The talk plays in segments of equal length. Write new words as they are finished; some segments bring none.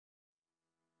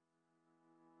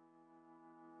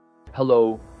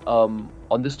Hello,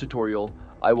 on this tutorial,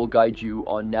 I will guide you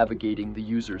on navigating the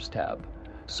Users tab.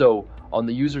 So, on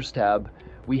the Users tab,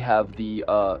 we have the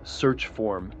search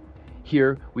form.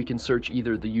 Here, we can search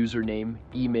either the username,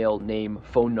 email, name,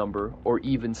 phone number, or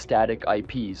even static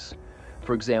IPs.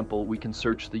 For example, we can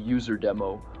search the user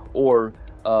demo, or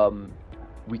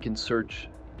we can search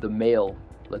the mail,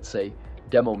 let's say,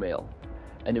 demo mail.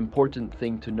 An important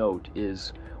thing to note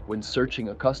is when searching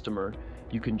a customer,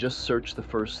 you can just search the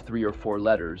first 3 or 4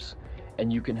 letters,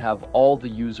 and you can have all the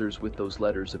users with those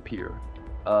letters appear.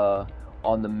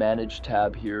 On the Manage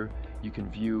tab here, you can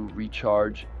view,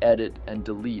 recharge, edit, and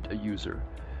delete a user.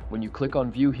 When you click on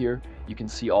View here, you can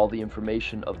see all the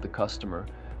information of the customer.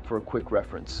 For a quick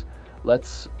reference,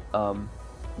 let's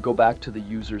go back to the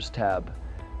Users tab.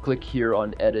 Click here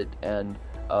on Edit and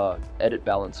edit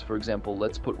balance. For example,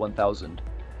 let's put 1000.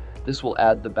 This will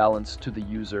add the balance to the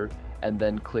user, and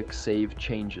then click Save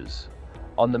Changes.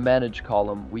 On the Manage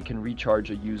column, we can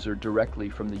recharge a user directly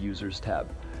from the Users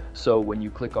tab. So when you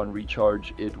click on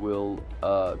Recharge, it will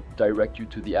direct you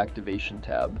to the Activation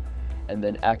tab and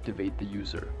then activate the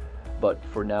user. But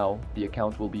for now, the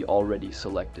account will be already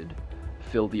selected.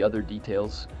 Fill the other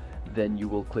details, then you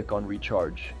will click on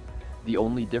Recharge. The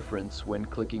only difference when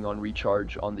clicking on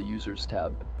Recharge on the Users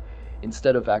tab,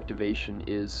 instead of activation,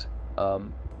 is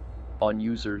on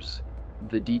Users,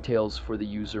 the details for the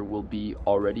user will be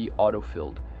already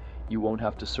autofilled. You won't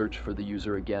have to search for the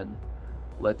user again.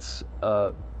 Let's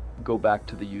go back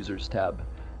to the Users tab.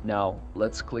 Now,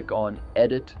 let's click on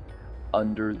Edit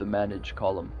under the Manage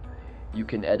column. You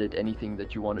can edit anything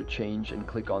that you want to change and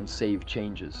click on Save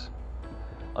Changes.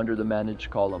 Under the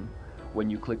Manage column, when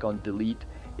you click on Delete,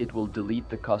 it will delete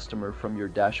the customer from your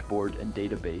dashboard and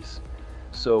database.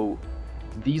 So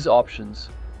these options,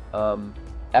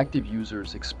 active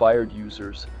users, expired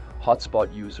users,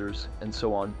 hotspot users, and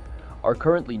so on, are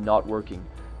currently not working,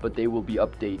 but they will be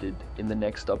updated in the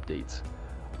next updates.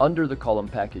 Under the column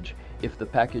package, if the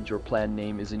package or plan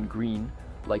name is in green,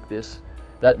 like this,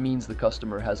 that means the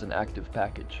customer has an active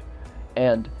package.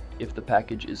 And if the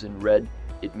package is in red,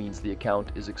 it means the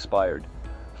account is expired.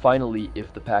 Finally,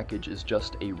 if the package is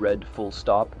just a red full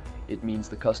stop, it means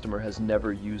the customer has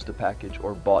never used a package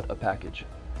or bought a package.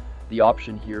 The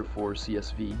option here for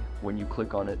CSV, when you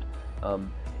click on it,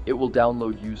 it will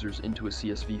download users into a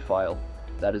CSV file.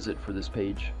 That is it for this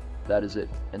page. That is it,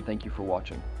 and thank you for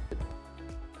watching.